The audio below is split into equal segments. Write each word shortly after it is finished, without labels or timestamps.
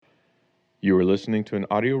You are listening to an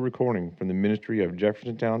audio recording from the ministry of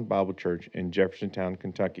Jeffersontown Bible Church in Jeffersontown,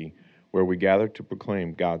 Kentucky, where we gather to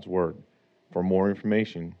proclaim God's Word. For more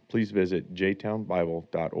information, please visit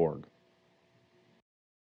jtownbible.org.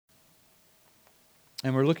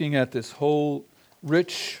 And we're looking at this whole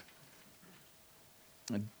rich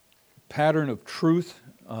pattern of truth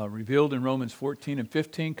revealed in Romans 14 and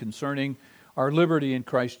 15 concerning our liberty in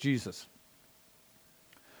Christ Jesus.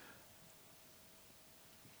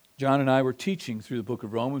 John and I were teaching through the book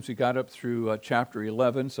of Romans. We got up through chapter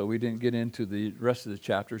 11, so we didn't get into the rest of the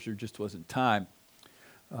chapters. There just wasn't time.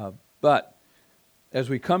 But as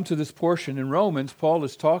we come to this portion in Romans, Paul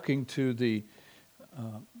is talking to the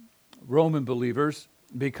Roman believers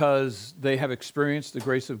because they have experienced the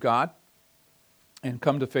grace of God and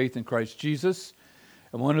come to faith in Christ Jesus.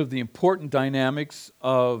 And one of the important dynamics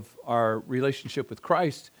of our relationship with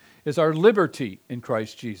Christ is our liberty in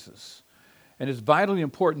Christ Jesus. And it's vitally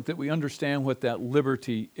important that we understand what that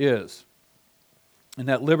liberty is. And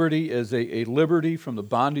that liberty is a liberty from the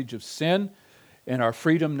bondage of sin and our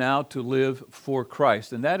freedom now to live for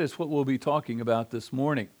Christ. And that is what we'll be talking about this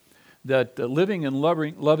morning. That living and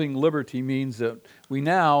loving liberty means that we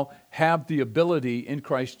now have the ability in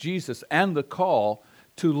Christ Jesus and the call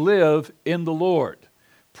to live in the Lord.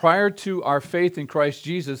 Prior to our faith in Christ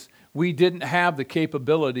Jesus, we didn't have the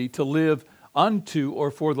capability to live unto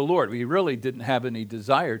or for the Lord. We really didn't have any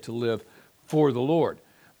desire to live for the Lord.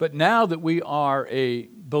 But now that we are a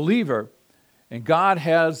believer, and God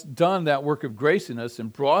has done that work of grace in us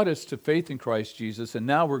and brought us to faith in Christ Jesus, and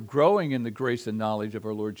now we're growing in the grace and knowledge of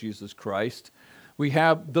our Lord Jesus Christ, we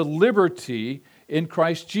have the liberty in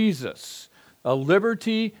Christ Jesus. A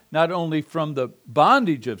liberty not only from the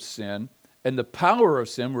bondage of sin and the power of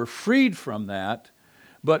sin, we're freed from that,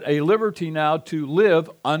 but a liberty now to live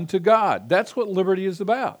unto God. That's what liberty is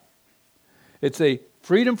about. It's a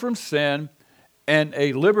freedom from sin and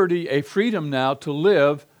a liberty, a freedom now to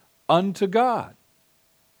live unto God.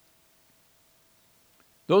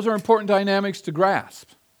 Those are important dynamics to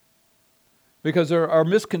grasp because there are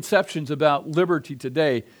misconceptions about liberty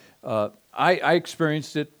today. I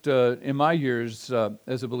experienced it in my years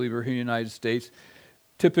as a believer here in the United States.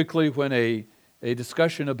 Typically when a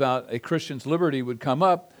discussion about a Christian's liberty would come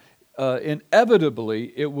up,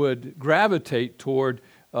 inevitably it would gravitate toward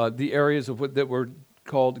the areas of that were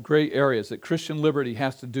called gray areas, that Christian liberty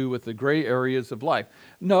has to do with the gray areas of life.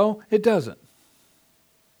 No, it doesn't.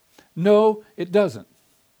 No, it doesn't.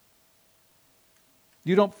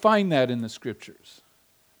 You don't find that in the Scriptures.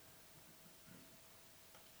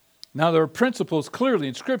 Now, there are principles clearly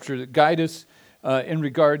in Scripture that guide us in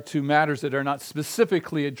regard to matters that are not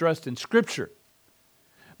specifically addressed in Scripture.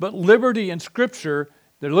 But liberty in Scripture,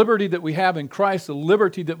 the liberty that we have in Christ, the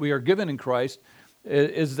liberty that we are given in Christ,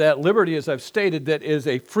 is that liberty, as I've stated, that is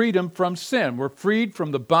a freedom from sin. We're freed from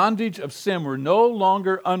the bondage of sin. We're no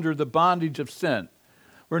longer under the bondage of sin.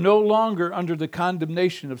 We're no longer under the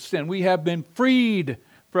condemnation of sin. We have been freed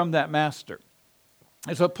from that master.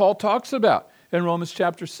 That's what Paul talks about in Romans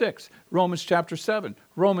chapter 6, Romans chapter 7,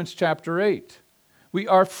 Romans chapter 8. We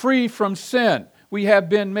are free from sin. We have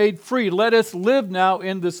been made free. Let us live now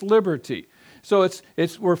in this liberty. So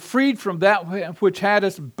we're freed from that which had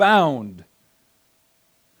us bound.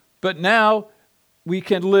 But now we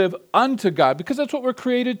can live unto God because that's what we're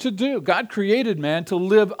created to do. God created man to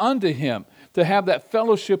live unto Him, to have that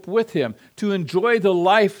fellowship with Him, to enjoy the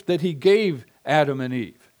life that He gave Adam and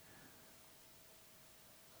Eve.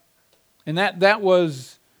 And that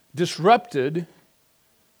was disrupted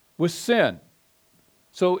with sin.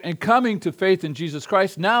 So in coming to faith in Jesus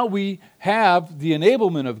Christ, now we have the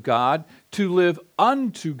enablement of God to live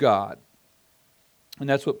unto God. And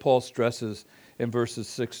that's what Paul stresses in verses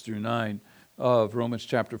 6 through 9 of Romans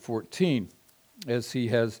chapter 14. As he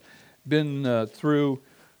has been through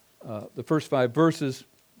the first 5 verses,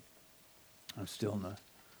 I'm still in the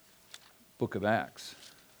book of Acts.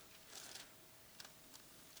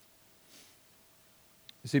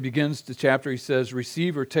 As he begins the chapter, he says,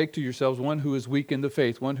 "Receive or take to yourselves one who is weak in the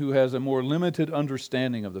faith, one who has a more limited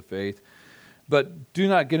understanding of the faith, but do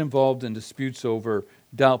not get involved in disputes over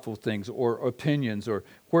doubtful things or opinions or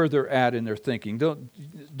where they're at in their thinking.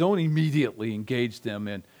 Don't immediately engage them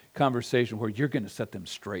in conversation where you're going to set them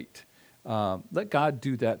straight. Let God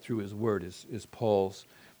do that through His Word," is Paul's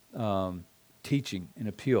teaching and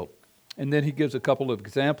appeal. And then he gives a couple of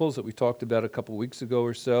examples that we talked about a couple weeks ago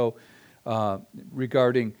or so,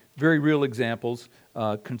 regarding very real examples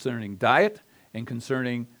concerning diet and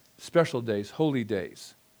concerning special days, holy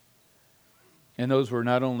days. And those were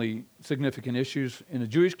not only significant issues in the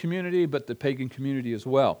Jewish community, but the pagan community as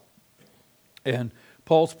well. And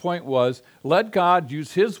Paul's point was, let God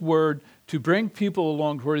use His Word to bring people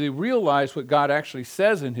along where they realize what God actually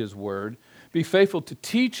says in His Word, be faithful to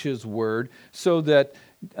teach His Word so that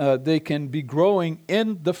they can be growing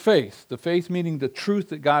in the faith meaning the truth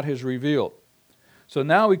that God has revealed. So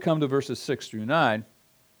now we come to verses 6 through 9,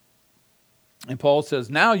 and Paul says,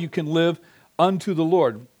 now you can live unto the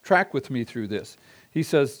Lord. Track with me through this. He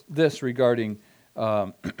says this regarding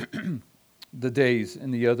the days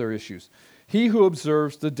and the other issues. He who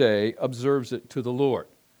observes the day observes it to the Lord.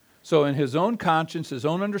 So in his own conscience, his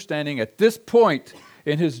own understanding, at this point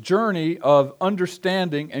in his journey of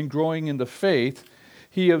understanding and growing in the faith,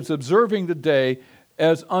 he is observing the day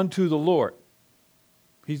as unto the Lord.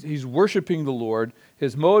 He's worshiping the Lord.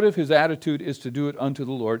 His motive, his attitude is to do it unto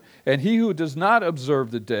the Lord. And he who does not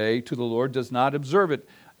observe the day to the Lord does not observe it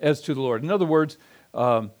as to the Lord. In other words,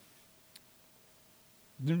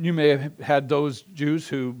 you may have had those Jews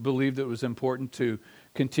who believed it was important to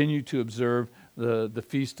continue to observe the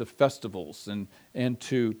Feast of Festivals and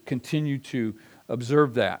to continue to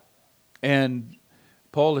observe that. And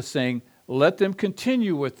Paul is saying, let them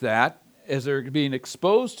continue with that as they're being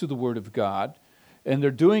exposed to the Word of God, and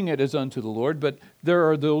they're doing it as unto the Lord. But there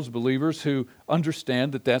are those believers who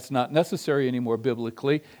understand that that's not necessary anymore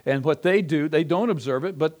biblically, and what they do, they don't observe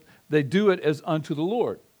it, but they do it as unto the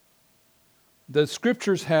Lord. The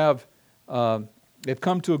Scriptures have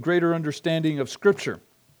come to a greater understanding of Scripture.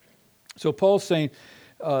 So Paul's saying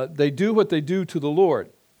they do what they do to the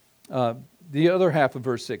Lord. The other half of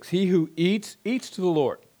verse 6, he who eats to the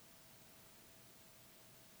Lord,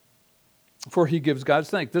 for he gives God's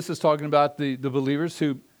thanks. This is talking about the believers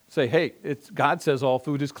who say, hey, God says all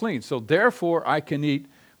food is clean, so therefore I can eat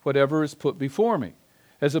whatever is put before me,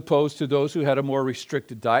 as opposed to those who had a more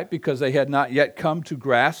restricted diet because they had not yet come to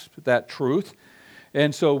grasp that truth.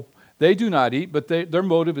 And so they do not eat, but their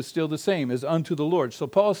motive is still the same, as unto the Lord. So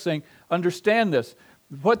Paul is saying, understand this.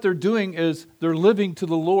 What they're doing is they're living to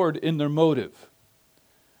the Lord in their motive.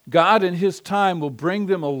 God in His time will bring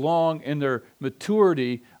them along in their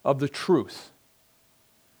maturity of the truth.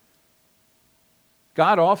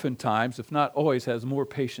 God oftentimes, if not always, has more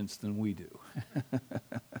patience than we do.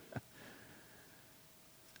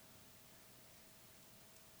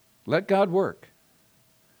 Let God work,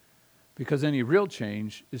 because any real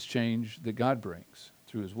change is change that God brings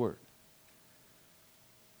through His Word.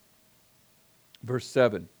 Verse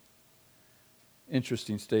 7,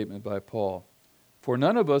 interesting statement by Paul. For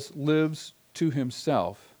none of us lives to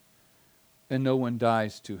himself, and no one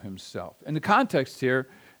dies to himself. In the context here,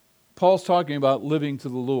 Paul's talking about living to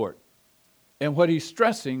the Lord. And what he's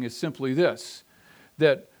stressing is simply this,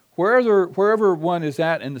 that wherever one is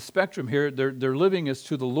at in the spectrum here, they're living as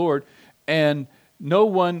to the Lord, and no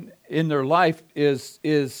one in their life is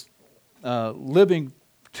living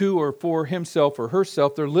to or for himself or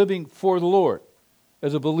herself. They're living for the Lord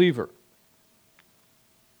as a believer.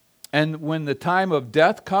 And when the time of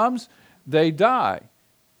death comes, they die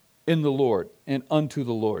in the Lord and unto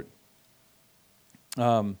the Lord.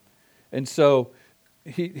 And so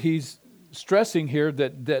he's stressing here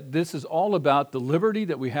that this is all about the liberty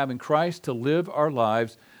that we have in Christ to live our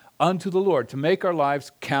lives unto the Lord, to make our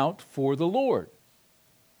lives count for the Lord.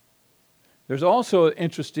 There's also an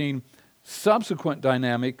interesting subsequent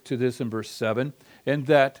dynamic to this in verse 7, in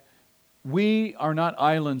that we are not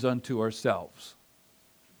islands unto ourselves.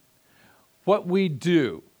 What we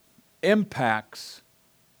do impacts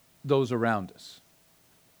those around us.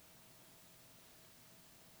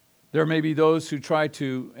 There may be those who try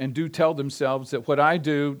to and do tell themselves that what I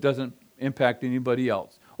do doesn't impact anybody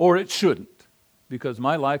else, or it shouldn't, because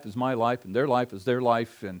my life is my life and their life is their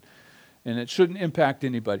life, and it shouldn't impact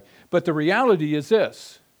anybody. But the reality is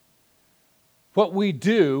this: what we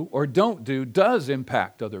do or don't do does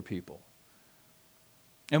impact other people.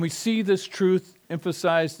 And we see this truth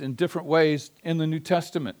emphasized in different ways in the New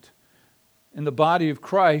Testament. In the body of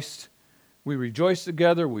Christ, we rejoice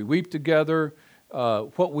together, we weep together.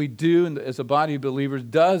 What we do as a body of believers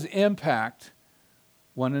does impact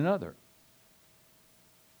one another.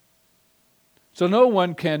 So no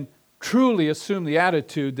one can truly assume the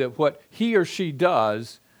attitude that what he or she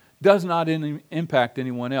does not impact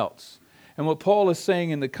anyone else. And what Paul is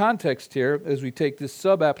saying in the context here, as we take this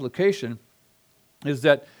sub-application, is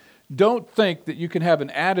that don't think that you can have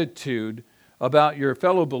an attitude about your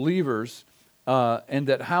fellow believers and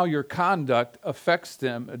that how your conduct affects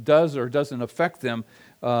them, does or doesn't affect them,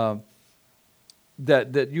 that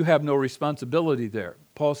you have no responsibility there.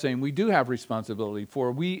 Paul's saying we do have responsibility,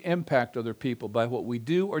 for we impact other people by what we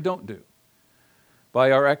do or don't do,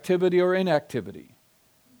 by our activity or inactivity.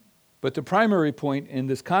 But the primary point in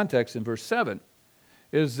this context in verse 7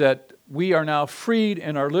 is that we are now freed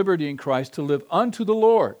in our liberty in Christ to live unto the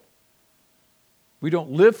Lord. We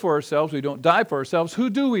don't live for ourselves. We don't die for ourselves. Who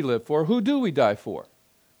do we live for? Who do we die for?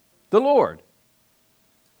 The Lord.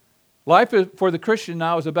 Life for the Christian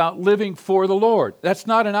now is about living for the Lord. That's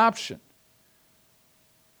not an option.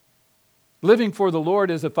 Living for the Lord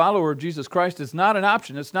as a follower of Jesus Christ is not an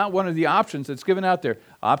option. It's not one of the options that's given out there.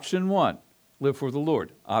 Option 1, live for the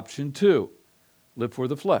Lord. Option 2, live for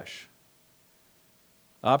the flesh.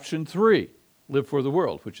 Option 3, live for the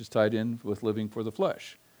world, which is tied in with living for the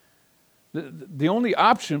flesh. The only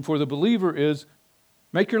option for the believer is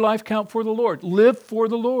make your life count for the Lord. Live for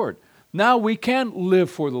the Lord. Now we can live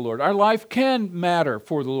for the Lord. Our life can matter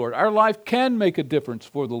for the Lord. Our life can make a difference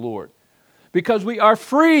for the Lord because we are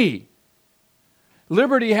free.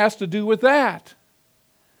 Liberty has to do with that,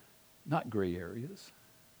 not gray areas.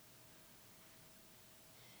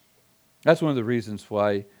 That's one of the reasons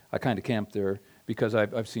why I kind of camp there, because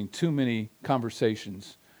I've seen too many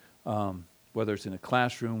conversations, whether it's in a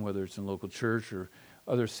classroom, whether it's in a local church or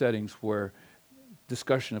other settings where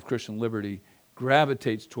discussion of Christian liberty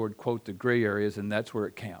gravitates toward, quote, the gray areas, and that's where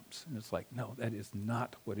it camps. And it's like, no, that is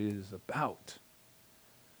not what it is about.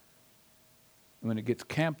 And when it gets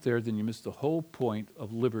camped there, then you miss the whole point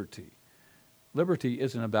of liberty. Liberty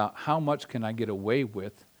isn't about how much can I get away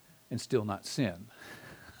with and still not sin.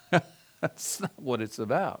 That's not what it's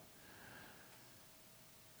about.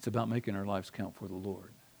 It's about making our lives count for the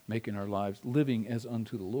Lord, making our lives living as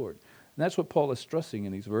unto the Lord. And that's what Paul is stressing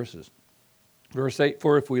in these verses. Verse 8,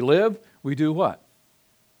 for if we live, we do what?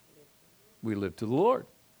 We live to the Lord.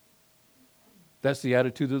 That's the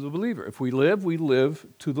attitude of the believer. If we live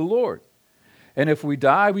to the Lord. And if we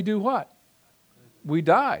die, we do what? We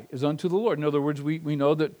die as unto the Lord. In other words, we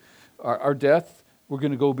know that our death, we're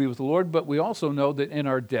going to go be with the Lord, but we also know that in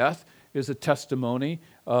our death is a testimony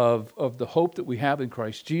of the hope that we have in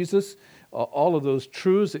Christ Jesus, all of those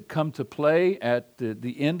truths that come to play at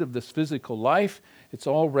the end of this physical life. It's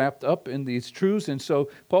all wrapped up in these truths. And so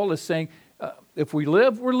Paul is saying, if we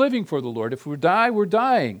live, we're living for the Lord. If we die, we're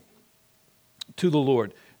dying to the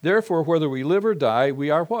Lord. Therefore, whether we live or die, we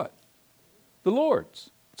are what? The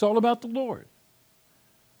Lord's. It's all about the Lord.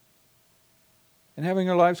 And having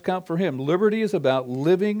our lives count for Him. Liberty is about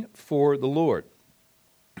living for the Lord.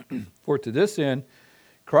 For to this end,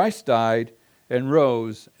 Christ died and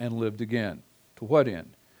rose and lived again. To what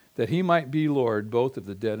end? That He might be Lord both of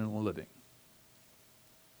the dead and the living.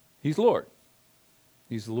 He's Lord.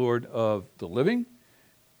 He's Lord of the living,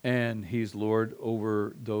 and He's Lord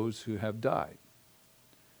over those who have died.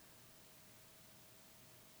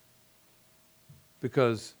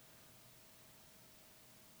 Because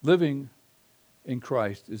living in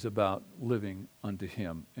Christ is about living unto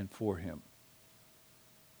Him and for Him.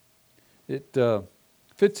 It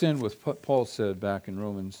fits in with what Paul said back in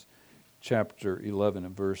Romans chapter 11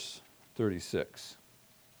 and verse 36.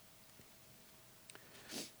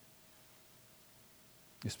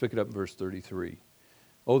 Let's pick it up in verse 33.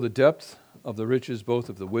 Oh, the depth of the riches both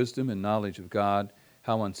of the wisdom and knowledge of God,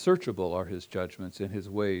 how unsearchable are His judgments and His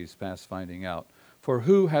ways past finding out. For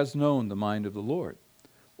who has known the mind of the Lord?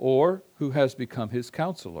 Or who has become His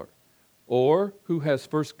counselor? Or who has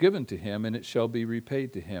first given to Him, and it shall be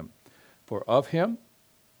repaid to Him? For of Him,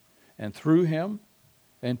 and through Him,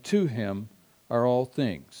 and to Him are all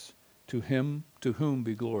things. To Him, to whom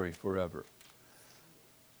be glory forever.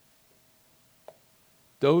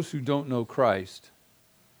 Those who don't know Christ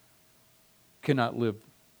cannot live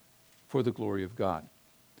for the glory of God.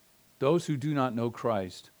 Those who do not know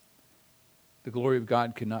Christ, the glory of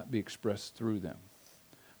God cannot be expressed through them.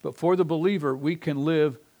 But for the believer, we can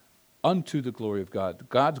live unto the glory of God.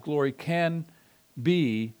 God's glory can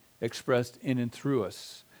be expressed in and through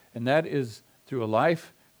us. And that is through a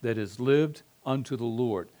life that is lived unto the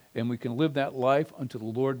Lord. And we can live that life unto the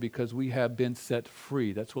Lord because we have been set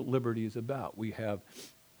free. That's what liberty is about. We have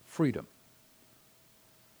freedom.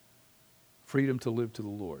 Freedom to live to the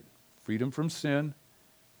Lord. Freedom from sin.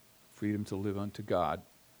 Freedom to live unto God.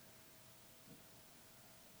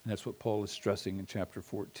 And that's what Paul is stressing in chapter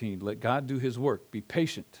 14. Let God do His work. Be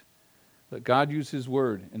patient. Let God use His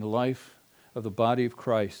word in the life of the body of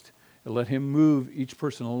Christ. And let Him move each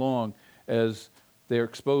person along as they are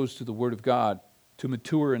exposed to the word of God to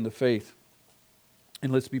mature in the faith.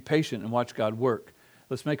 And let's be patient and watch God work.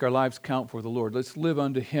 Let's make our lives count for the Lord. Let's live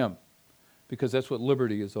unto Him, because that's what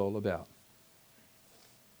liberty is all about.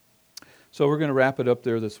 So we're going to wrap it up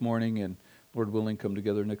there this morning, and Lord willing, come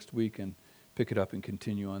together next week and pick it up and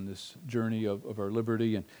continue on this journey of our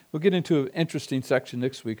liberty. And we'll get into an interesting section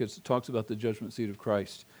next week as it talks about the judgment seat of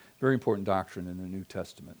Christ. Very important doctrine in the New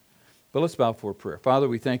Testament. But let's bow for prayer. Father,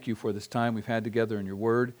 we thank You for this time we've had together in Your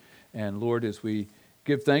word. And Lord, as we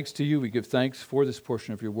give thanks to you. We give thanks for this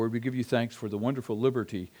portion of your word. We give you thanks for the wonderful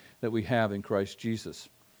liberty that we have in Christ Jesus.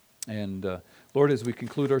 And Lord, as we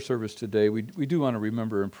conclude our service today, we do want to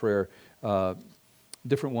remember in prayer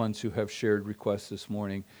different ones who have shared requests this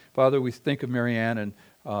morning. Father, we think of Marianne and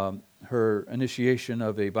her initiation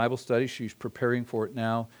of a Bible study. She's preparing for it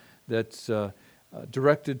now. That's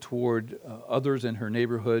directed toward others in her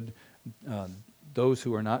neighborhood, those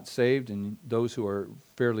who are not saved and those who are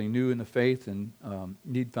fairly new in the faith and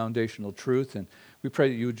need foundational truth. And we pray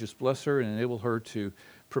that you would just bless her and enable her to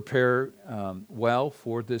prepare well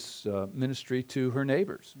for this ministry to her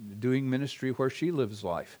neighbors, doing ministry where she lives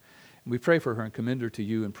life. And we pray for her and commend her to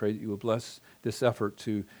you and pray that you will bless this effort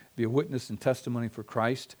to be a witness and testimony for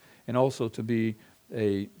Christ, and also to be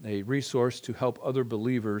a resource to help other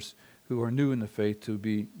believers who are new in the faith to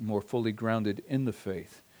be more fully grounded in the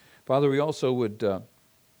faith. Father, we also would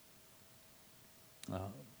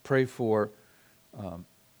pray for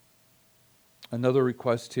another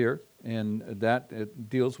request here, and that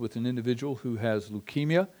deals with an individual who has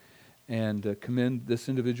leukemia, and commend this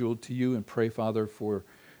individual to you and pray, Father, for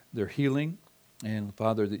their healing, and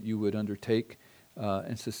Father, that you would undertake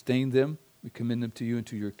and sustain them. We commend them to you and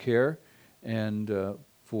to your care, and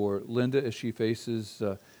for Linda as she faces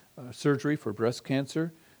surgery for breast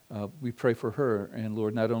cancer. We pray for her, and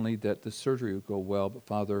Lord, not only that the surgery would go well, but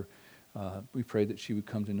Father, we pray that she would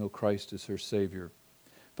come to know Christ as her Savior.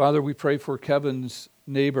 Father, we pray for Kevin's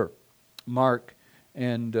neighbor, Mark,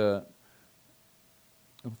 and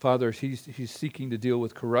Father, he's seeking to deal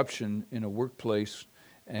with corruption in a workplace,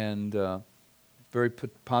 and very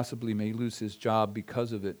possibly may lose his job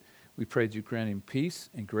because of it. We pray that you grant him peace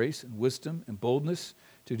and grace and wisdom and boldness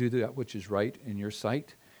to do that which is right in your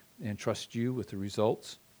sight and trust you with the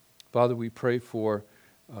results. Father, we pray for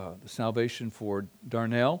the salvation for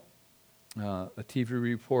Darnell, a TV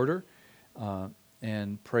reporter,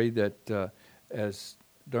 and pray that as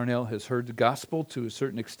Darnell has heard the gospel to a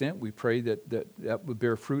certain extent, we pray that would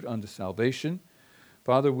bear fruit unto salvation.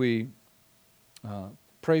 Father, we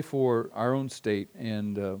pray for our own state,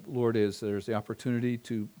 and Lord, as there's the opportunity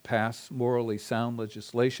to pass morally sound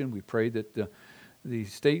legislation, we pray that the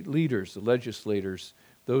state leaders, the legislators,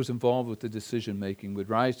 those involved with the decision-making would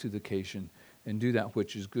rise to the occasion and do that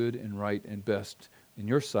which is good and right and best in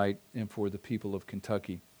your sight and for the people of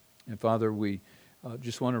Kentucky. And Father, we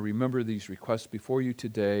just want to remember these requests before you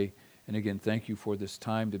today. And again, thank you for this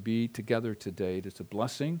time to be together today. It's a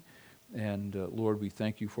blessing. And Lord, we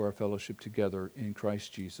thank you for our fellowship together in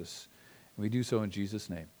Christ Jesus. And we do so in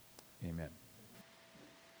Jesus' name. Amen.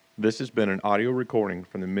 This has been an audio recording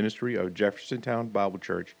from the ministry of Jeffersontown Bible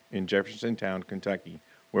Church in Jeffersontown, Kentucky,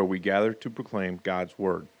 where we gather to proclaim God's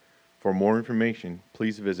Word. For more information,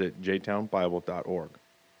 please visit jtownbible.org.